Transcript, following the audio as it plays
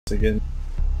again.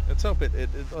 Let's hope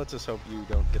let's just hope you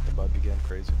don't get the bug again.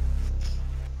 Crazy.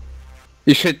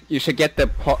 You should get the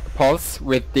pulse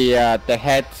with the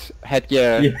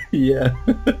headgear Yeah.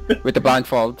 with the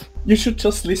blindfold. You should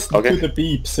just listen to the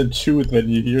beeps and shoot when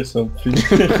you hear something.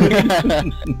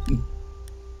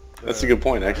 That's a good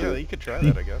point, Yeah, actually. you could try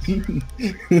that, I guess.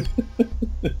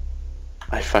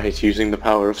 I fight using the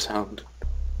power of sound.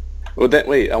 Well,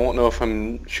 wait, I won't know if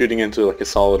I'm shooting into like a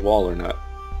solid wall or not.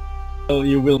 Well,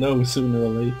 you will know sooner or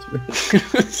later.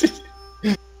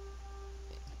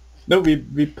 No,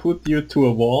 we put you to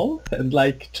a wall and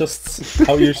like just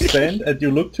how you stand and you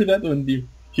look to that when you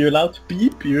hear a loud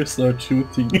beep, you start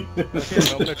shooting. Okay,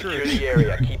 so I'm not sure. Secure the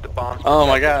area. Keep the bombs. Oh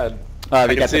my god.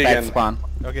 We got the bad again. spawn.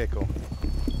 Okay, cool.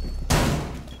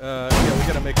 Yeah, we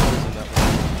gotta make a lose in that one.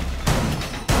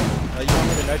 You want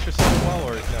me to nitrous on the wall,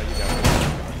 or no? You got it.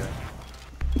 Okay.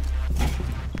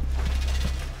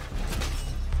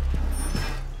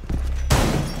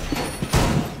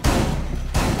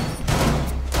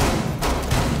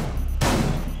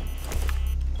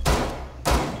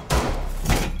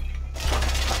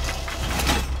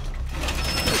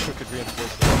 I wish we could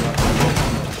reinforce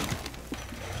that.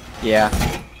 Yeah.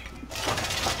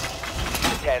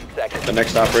 10 seconds. The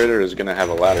next operator is gonna have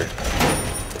a ladder.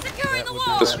 Securing the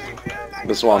wall!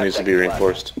 This wall needs to be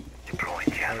reinforced.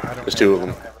 There's two of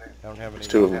them. I don't have any. There's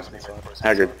two of them.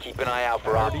 Haggard. Keep an eye out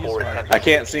for Op 4 I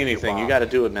can't see anything. You gotta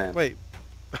do it, man. Wait.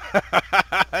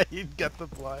 You got the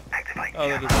blind. Oh,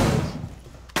 that is nice.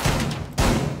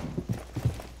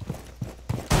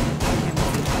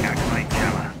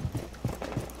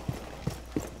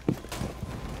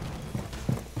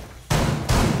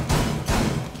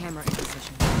 Camera in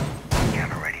position.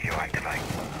 Camera ready to activate.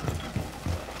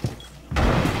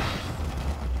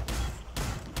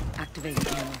 Activate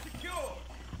camera.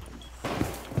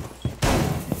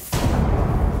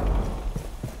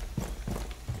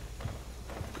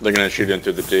 They're gonna shoot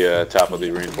into the top of the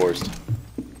reinforced.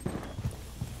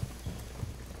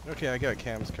 Okay, I got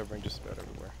cams covering just about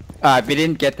everywhere. We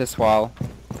didn't get this wall.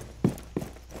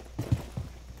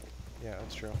 Yeah,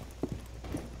 that's true.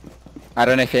 I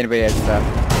don't know if anybody has stuff.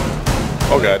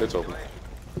 Oh god, it's open.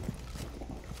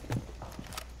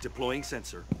 Deploying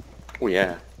sensor. Oh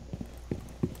yeah.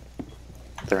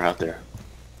 They're out there.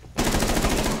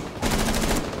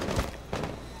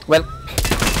 Well,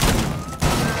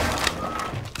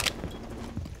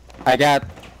 I got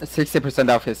 60%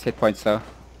 off his hit points though.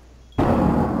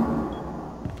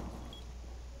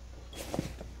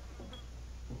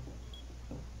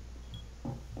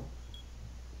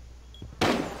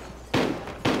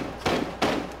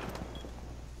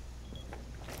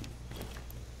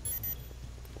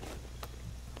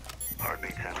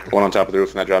 One on top of the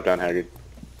roof and that drop down, Haggard.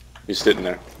 He's sitting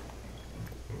there.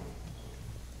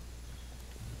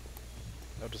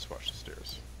 I'll just watch the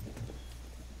stairs.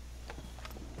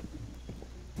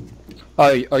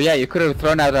 Oh yeah, you could have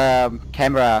thrown out a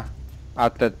camera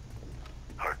out the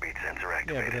Heartbeat sensor Yeah,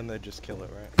 activated. but then they just kill it,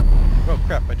 right? Oh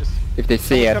crap! I just. if they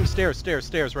see it. Come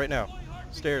stairs right now.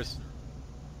 Stairs.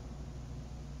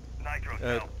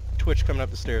 Nitro Twitch coming up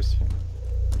the stairs.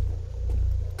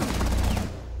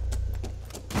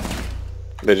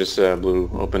 They just blew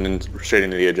open and straight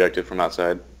into the objective from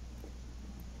outside.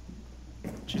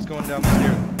 She's going down the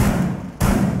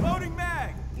stairs. Loading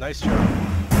mag! Nice job.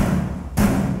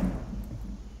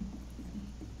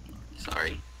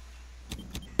 Sorry.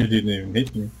 You didn't even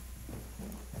hit me.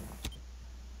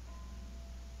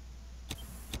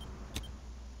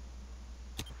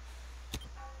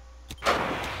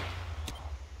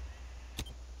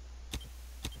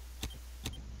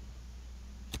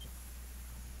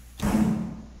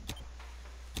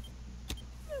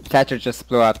 Thatcher just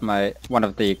blew out one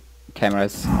of the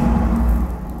cameras.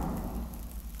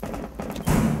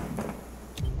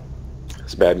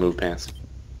 It's bad move, pants.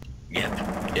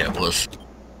 Yeah, it was.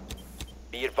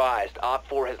 Be advised, Op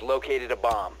 4 has located a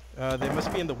bomb. They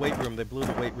must be in the weight room. They blew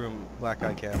the weight room black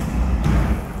eye cam.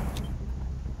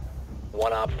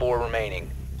 One Op 4 remaining.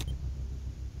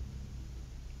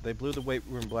 They blew the weight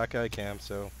room black eye cam,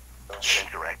 so.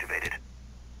 Sensor activated.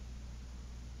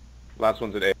 Last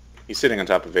one's at A. He's sitting on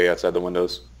top of A outside the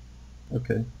windows.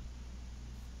 Okay.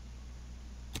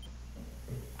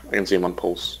 I can see him on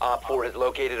pulse. Op 4 has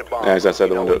located a bomb. Yeah, he's outside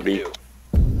the You know window what at B. to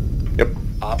do. Yep.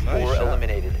 Op 4 Nice shot.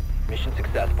 eliminated. Mission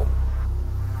successful.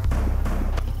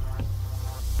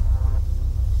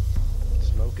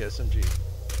 Smoke SMG.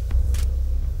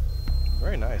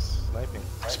 Very nice. Sniping.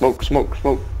 Smoke, smoke,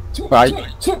 smoke. Well,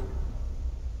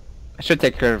 I should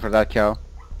take credit for that kill.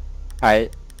 I You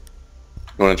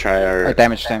wanna try our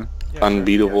damaged him. Yeah, sure.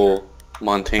 unbeatable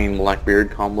Montaigne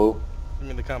Blackbeard combo? I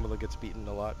mean, the combo gets beaten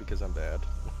a lot because I'm bad.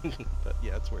 But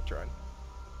yeah, it's worth trying.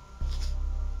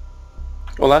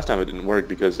 Well, last time it didn't work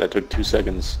because I took 2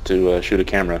 seconds to shoot a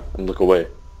camera and look away.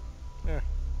 Yeah.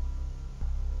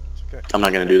 It's okay. I'm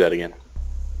not gonna do that again.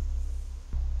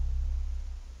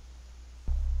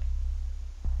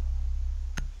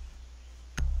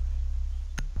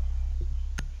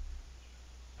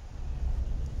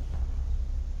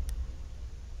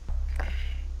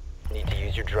 Need to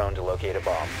use your drone to locate a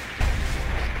bomb.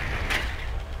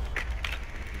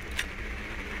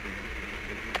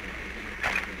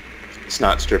 It's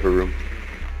not stripper room.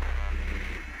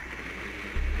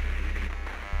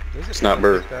 It's not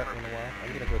Burr. Like that in a while.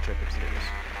 I'm gonna go check upstairs.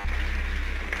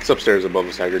 It's upstairs above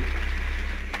us, Haggard.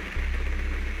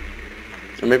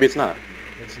 Or maybe it's not.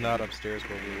 It's not upstairs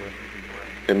where we were.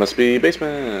 It must be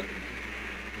basement.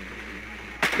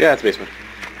 Yeah, it's basement.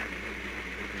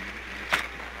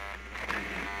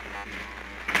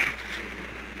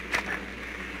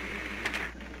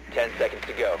 Ten seconds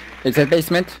to go. Is it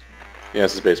basement?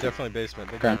 Yes, it's basement. Definitely basement.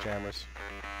 They Okay. got jammers.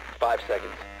 5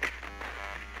 seconds.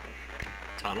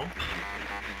 Tunnel?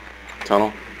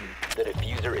 Tunnel. The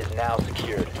diffuser is now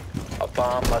secured. A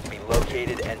bomb must be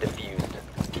located and defused.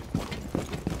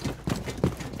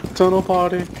 Tunnel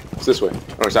party. It's this way.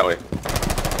 Or it's that way.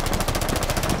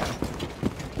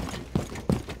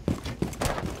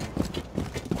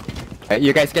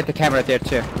 You guys get the camera there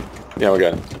too. Yeah, we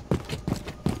got it.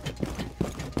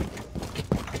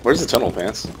 Where's the tunnel,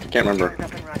 Pants? Can't remember.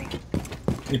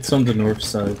 It's on the north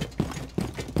side.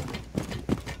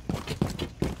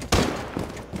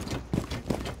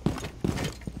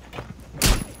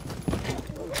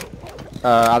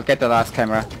 I'll get the last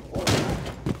camera.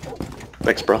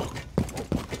 Thanks, bro.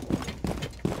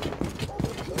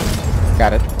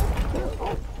 Got it.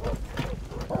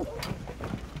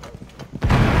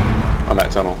 I'm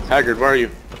at tunnel. Haggard, where are you?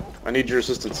 I need your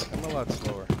assistance. I'm a lot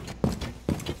slower.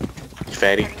 You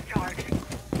fatty.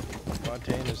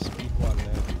 Fontaine is speed 1 now.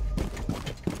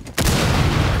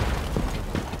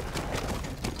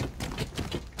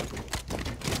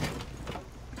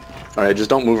 Alright, just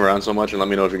don't move around so much and let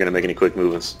me know if you're gonna make any quick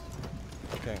movements.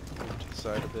 Okay, move to the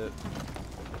side a bit.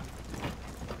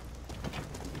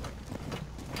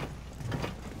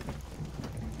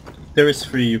 There is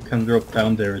 3, you can drop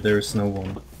down there, there is no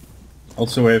one.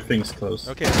 Also everything's closed.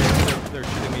 Okay, they're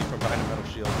shooting me from behind a metal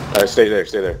shield. Alright, stay there,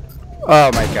 stay there.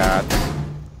 Oh my god.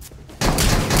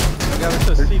 Oh god,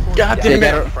 it's a C4. God They damn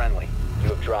got it! Friendly. You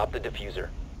have dropped the diffuser.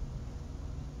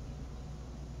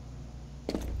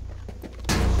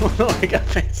 Oh no, I got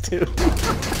fans too.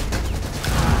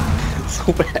 It's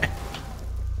so bad.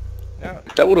 Yeah,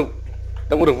 That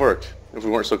would've worked if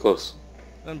we weren't so close.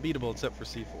 unbeatable except for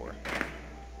C4.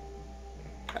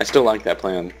 I still like that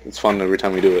plan. It's fun every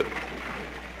time we do it.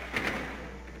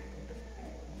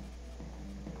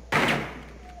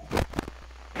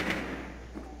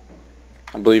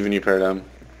 I believe in you, Paradigm.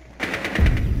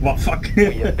 What fuck? We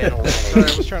have been Sorry, I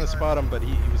eliminated. was trying to spot him, but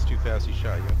he was too fast, he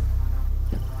shot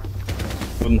you.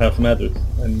 Wouldn't have mattered.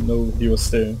 I know he was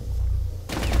there.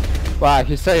 Wow,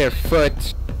 you saw your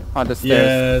foot on the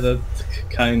stairs. Yeah, that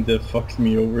kinda fucked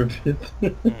me over a bit.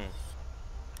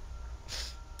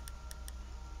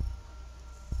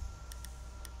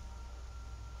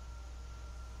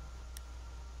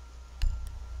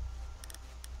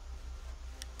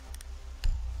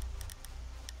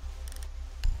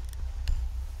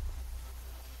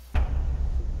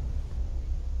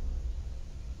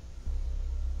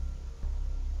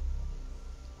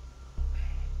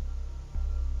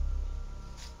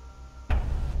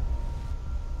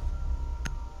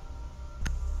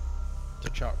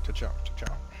 Ta-chonk, ta-chonk,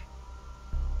 ta-chonk.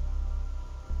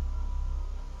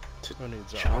 Who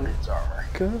needs armor?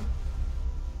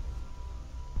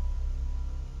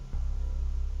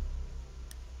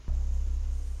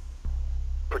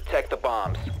 Protect the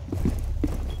bombs.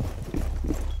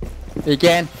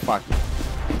 Again? Fuck.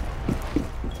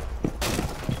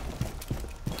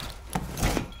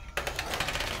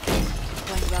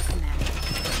 Going welcome mat.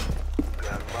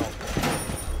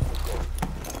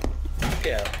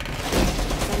 Yeah.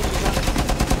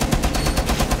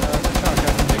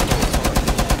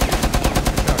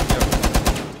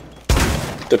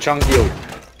 The Changyo.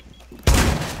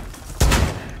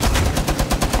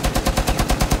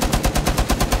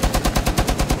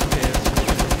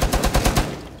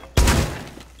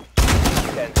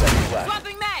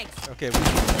 Swapping mags! Okay,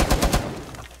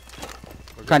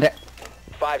 Contact.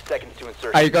 5 seconds to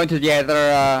insert. Are you going to the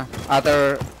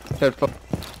other third floor?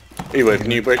 Anyway,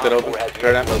 can you break that open? Has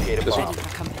Paradigm? located This bomb. one. Ready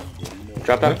for company.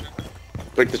 Drop down?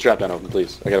 Break this drop down open,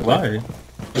 please. I got a plan. Why?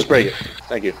 Just break it.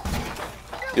 Thank you.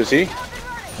 You see?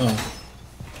 Oh.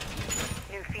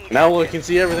 Now we can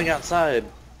see everything outside.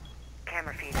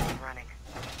 Camera feed is running.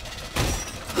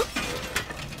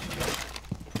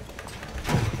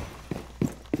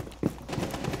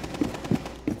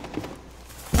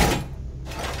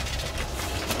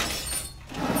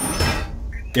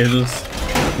 Yeah,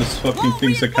 those fucking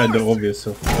things are kind of obvious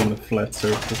on a flat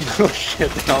surface. Oh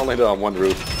shit, they all landed on one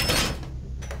roof.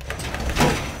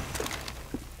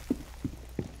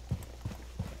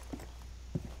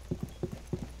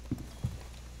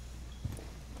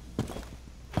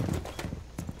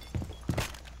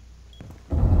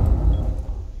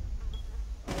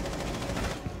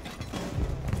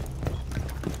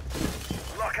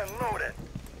 Lock and load it.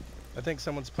 I think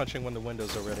someone's punching one of the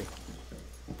windows already.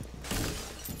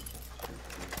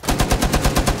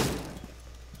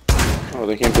 Oh,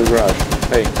 they came through the garage.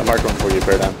 Hey, I marked one for you,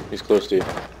 Paradigm. He's close to you.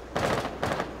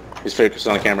 He's focused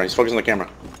on the camera. He's focused on the camera.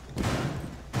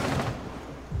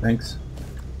 Thanks.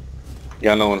 You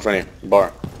got another one in front of you.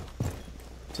 Bar.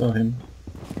 Saw him.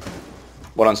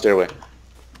 One on stairway.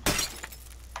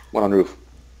 One on roof.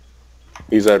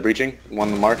 He's breaching.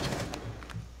 One marked.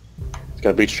 He's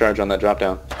got a breach charge on that drop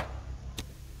down.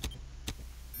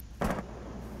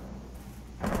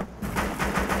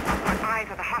 Eyes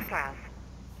of the hostiles.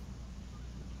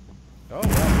 Oh, wow, the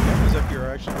cameras up here are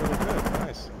actually really good.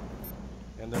 Nice.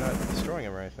 And they're not destroying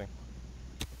them or anything.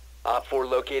 Op 4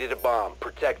 located a bomb.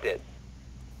 Protect it.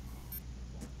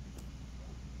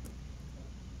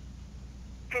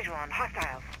 Visual on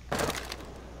hostiles.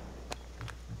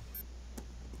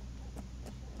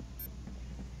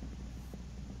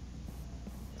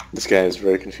 This guy is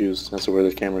very confused as to where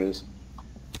the camera is.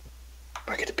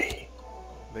 Where could it be?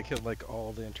 They killed like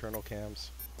all the internal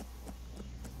cams.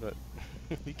 But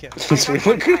we can't. It's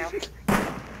really good.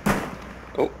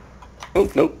 Oh. Oh,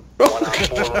 nope. One Op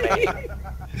 4 remaining.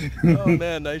 Oh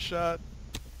man, nice shot.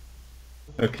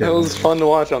 Okay. That was fun to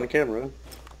watch on the camera.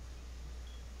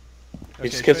 He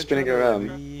just kept should I spinning try to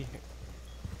around.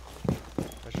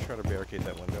 I should try to barricade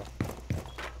that window.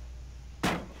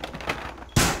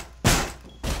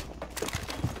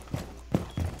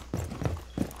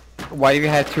 Why do you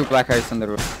have two black eyes on the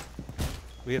roof?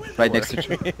 We have Right four. next to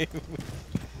each other.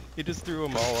 He just threw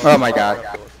them all. Oh my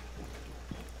god.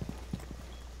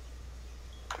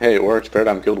 Hey, it worked.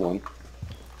 Paradigm killed one.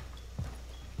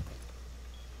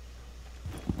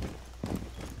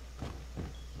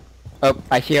 Oh,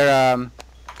 I hear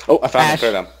Oh, I found Ash.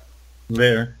 the Paradigm.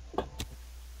 Where?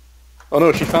 Oh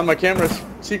no, she found my camera's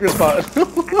secret spot.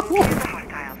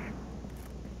 Hostiles.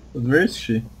 Where is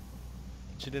she?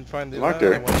 She didn't find the Marked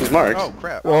her. one. She's marked. Oh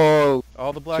crap! whoa,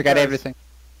 All the black. she got eyes. everything.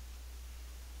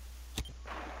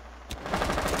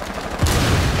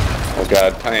 Oh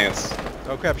god, pants.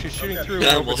 Oh crap! She's shooting through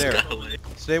over there.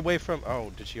 Stay away from.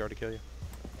 Oh, did she already kill you?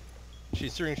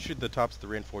 She's shooting through the tops of the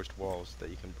reinforced walls that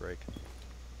you can break.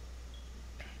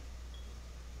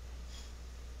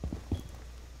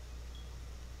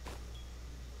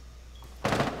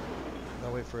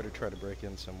 I'll wait for her to try to break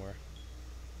in somewhere.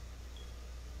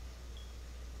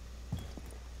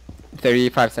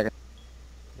 35 seconds.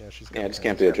 Yeah, she's. Yeah, just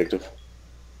camp the objective.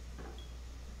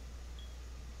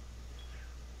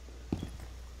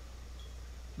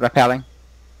 Rappelling.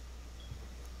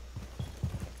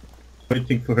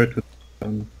 Waiting for her to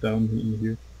come down in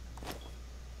here.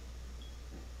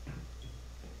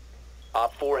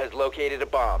 Op 4 has located a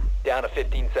bomb. Down to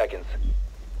 15 seconds.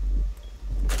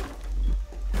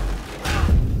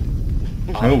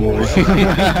 Oh boy.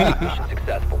 Mission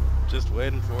successful. Just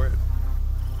waiting for it.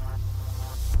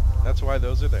 That's why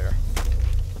those are there.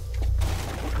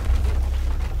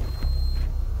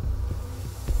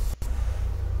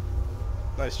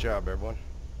 Nice job, everyone.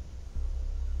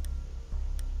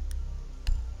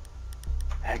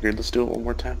 Haggard, let's do it one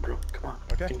more time, bro. Come on.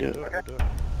 Okay, You can do it. we'll do it.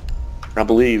 I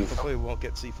believe. Hopefully we won't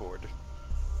get C4'd.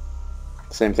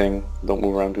 Same thing. Don't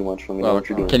move around too much. Let me know Well, what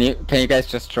you're doing. can you guys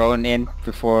just drone in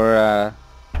before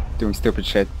doing stupid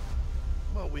shit?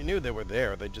 Well, we knew they were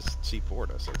there. They just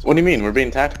C4'd us. That's What do you mean? We're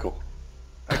being tactical.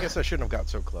 I guess I shouldn't have got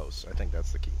so close. I think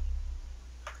that's the key.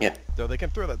 Yeah. Though they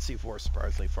can throw that C4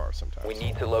 surprisingly far sometimes. We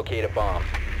need to locate a bomb.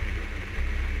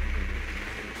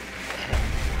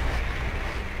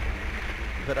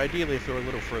 But ideally, if they were a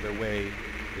little further away,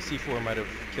 the C4 might have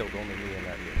killed only me and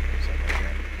that unit or something like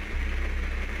that.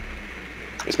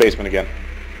 It's basement again.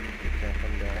 Okay,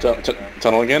 come down.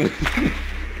 Tunnel again?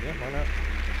 Yeah, why not?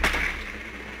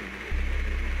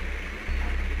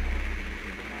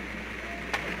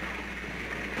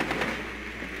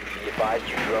 Be advised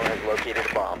your drone has located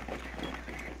a bomb.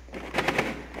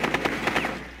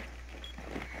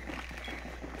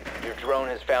 Your drone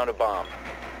has found a bomb.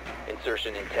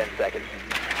 Insertion in 10 seconds.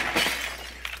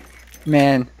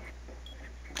 Man,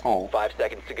 Oh. 5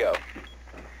 seconds to go.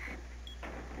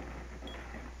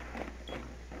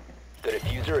 The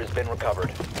diffuser has been recovered.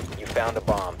 You found a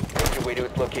bomb. Make your way to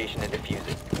its location and defuse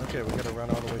it. Okay, we gotta run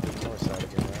all the way to the north side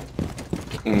again,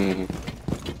 right? Mm.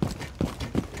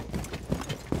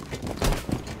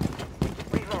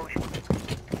 Reload.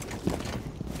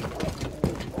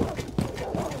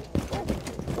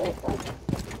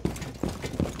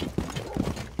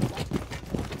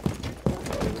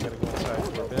 Okay, we gotta go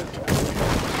inside for a bit.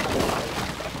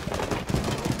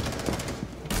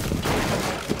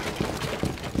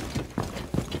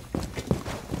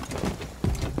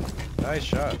 Nice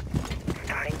shot.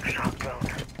 Starting shock drone.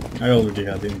 I already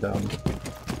had him down.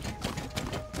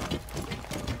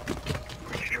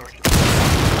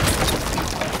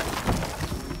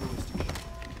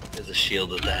 There's a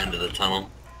shield at the end of the tunnel.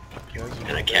 Guys, you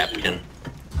And a captain.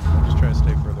 just try to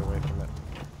stay further away from it.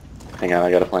 Hang on,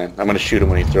 I got a plan. I'm gonna shoot him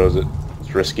when he throws it.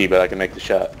 It's risky, but I can make the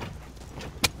shot. Okay,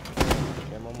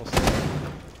 I'm almost there.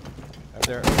 Up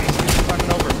there. He's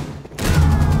climbing over.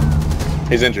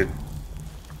 He's injured.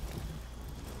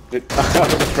 Dude, I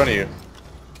was in front of you.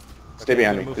 Stay Okay,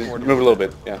 behind I'm me. gonna move Just forward move a little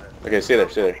bit. Yeah. Okay, stay there,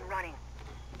 stay there. Running.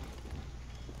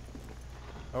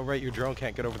 Oh right, your drone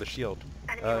can't get over the shield.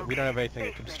 Enemy We don't have anything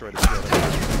that can basement. destroy the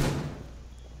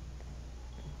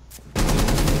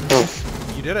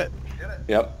shield. You did it.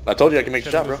 Yep. I told you I can make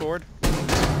the Should I shot, move bro. forward?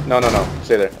 No, no, no.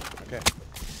 Stay there. Okay.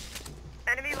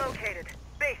 Enemy located.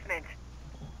 Basement.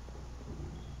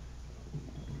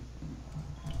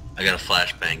 I got a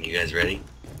flashbang. You guys ready?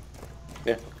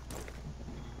 Yeah.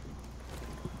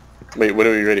 Wait, what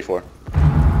are we ready for?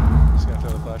 Just gonna throw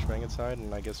the flashbang inside,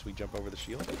 and I guess we jump over the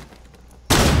shield.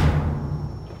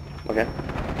 Okay.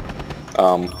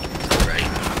 Right.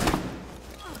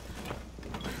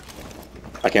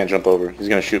 I can't jump over. He's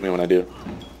gonna shoot me when I do.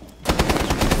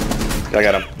 I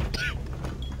got him.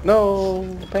 No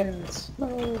pants. No.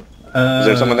 Is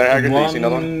there someone there, Haggard? Do you see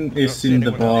another one? One is Don't in see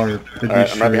the anyone bar. else. Pretty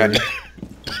Alright, I'm right behind you.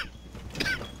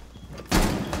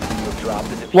 You'll drop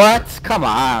the diffuser. What? Come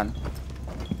on.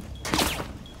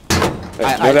 Hey,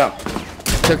 I- kneel down.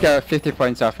 Took 50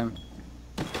 points off him.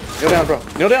 Kneel down, bro.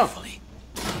 Kneel down.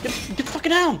 Get fucking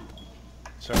down.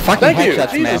 Sorry. Fucking Thank you.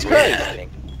 headshots, Jesus man. Christ.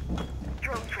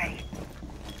 Drone tray.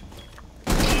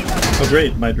 Oh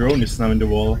great, my drone is now in the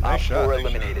wall. Nice Op shot. 4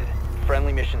 eliminated.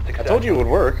 Friendly mission I successful. told you it would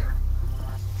work.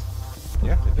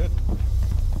 Yeah, it did.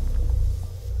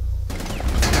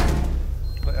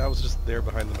 But I was just there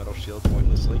behind the metal shield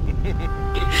pointlessly.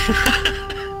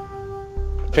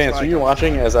 Vance, were you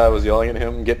watching as I was yelling at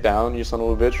him, "Get down, you son of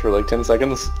a bitch," for like 10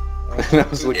 seconds? And I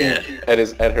was looking Yeah.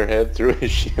 at her head through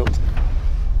his shield.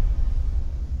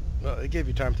 Well, it gave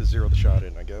you time to zero the shot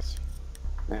in, I guess.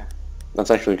 Yeah.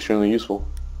 That's actually extremely useful.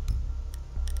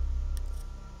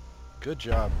 Good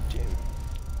job, team.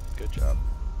 Good job.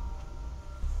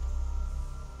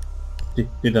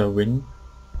 Did I win?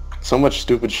 So much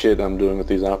stupid shit I'm doing with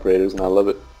these operators, and I love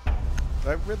it.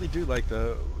 I really do like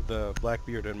the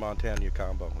Blackbeard and Montana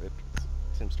combo. It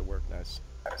seems to work nice.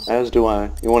 As do I.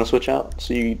 You want to switch out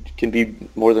so you can be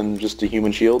more than just a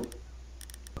human shield?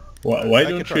 Why I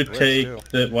don't could try you Blitz, take too.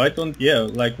 the?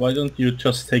 Why don't you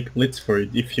just take Blitz for it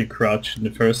if you crouch in the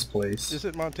first place?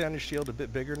 Isn't Montana's shield a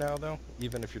bit bigger now, though?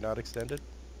 Even if you're not extended?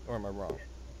 Or am I wrong?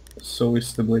 So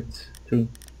is the Blitz too.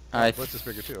 I Blitz is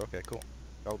bigger too. Okay, cool.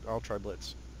 I'll try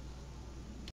Blitz.